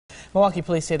Milwaukee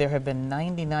police say there have been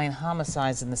 99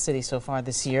 homicides in the city so far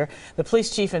this year. The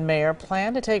police chief and mayor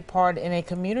plan to take part in a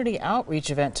community outreach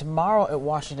event tomorrow at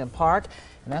Washington Park,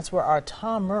 and that's where our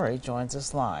Tom Murray joins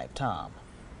us live. Tom.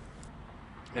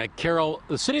 Carol,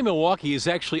 the city of Milwaukee is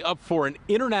actually up for an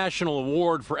international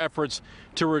award for efforts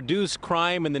to reduce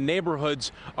crime in the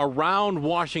neighborhoods around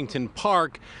Washington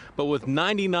Park. But with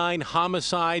 99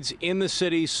 homicides in the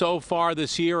city so far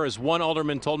this year, as one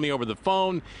alderman told me over the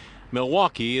phone,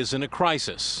 Milwaukee is in a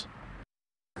crisis.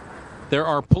 There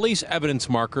are police evidence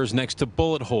markers next to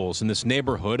bullet holes in this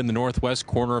neighborhood in the northwest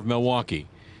corner of Milwaukee.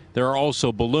 There are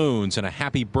also balloons and a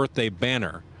happy birthday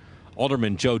banner.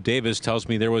 Alderman Joe Davis tells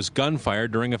me there was gunfire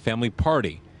during a family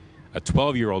party. A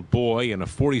 12-year-old boy and a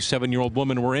 47-year-old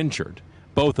woman were injured,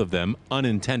 both of them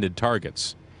unintended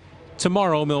targets.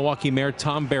 Tomorrow, Milwaukee Mayor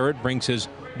Tom Barrett brings his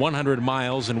 100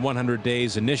 Miles in 100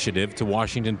 Days initiative to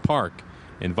Washington Park,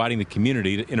 inviting the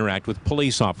community to interact with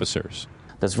police officers.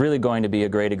 That's really going to be a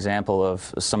great example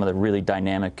of some of the really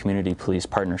dynamic community police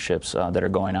partnerships that are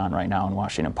going on right now in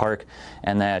Washington Park,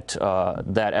 and that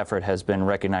effort has been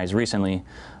recognized recently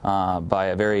by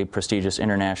a very prestigious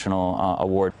international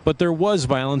award. But there was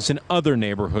violence in other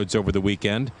neighborhoods over the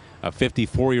weekend. A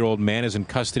 54-year-old man is in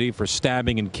custody for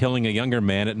stabbing and killing a younger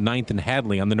man at 9th and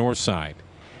Hadley on the north side.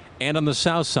 And on the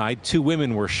south side, 2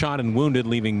 women were shot and wounded,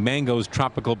 leaving Mango's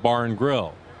Tropical Bar and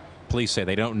Grill. Police say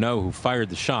they don't know who fired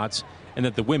the shots and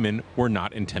that the women were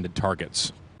not intended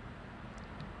targets.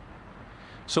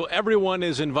 So everyone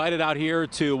is invited out here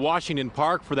to Washington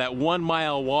Park for that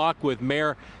 1-mile walk with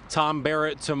Mayor Tom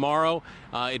Barrett tomorrow.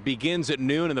 It begins at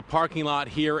noon in the parking lot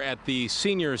here at the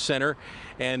Senior Center.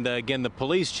 And again, the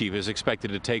police chief is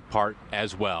expected to take part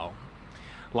as well.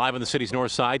 Live on the city's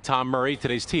north side, Tom Murray,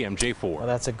 today's TMJ4. Well,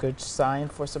 that's a good sign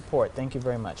for support. Thank you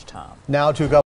very much, Tom. Now to